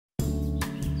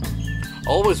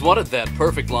Always wanted that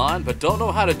perfect lawn, but don't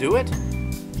know how to do it?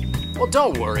 Well,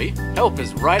 don't worry. Help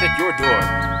is right at your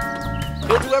door.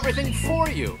 He'll do everything for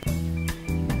you.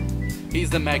 He's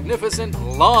the magnificent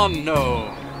Lawn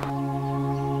Gnome.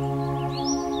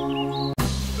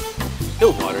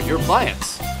 He'll water your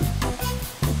plants.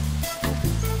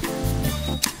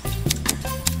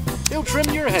 He'll trim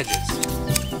your hedges.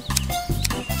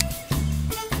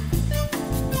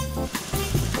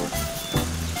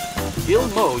 He'll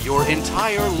mow your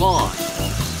entire lawn.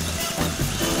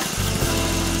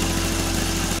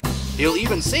 He'll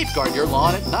even safeguard your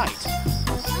lawn at night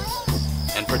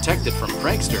and protect it from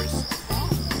pranksters.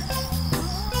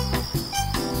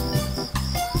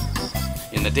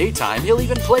 In the daytime, he'll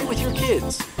even play with your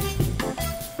kids.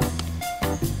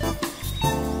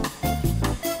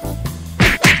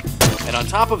 And on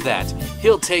top of that,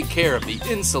 he'll take care of the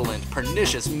insolent,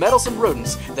 pernicious, meddlesome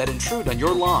rodents that intrude on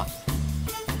your lawn.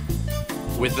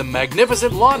 With the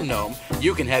magnificent Lawn Gnome,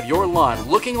 you can have your lawn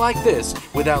looking like this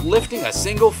without lifting a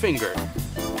single finger.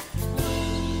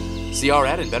 See our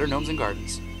ad in Better Gnomes and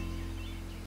Gardens.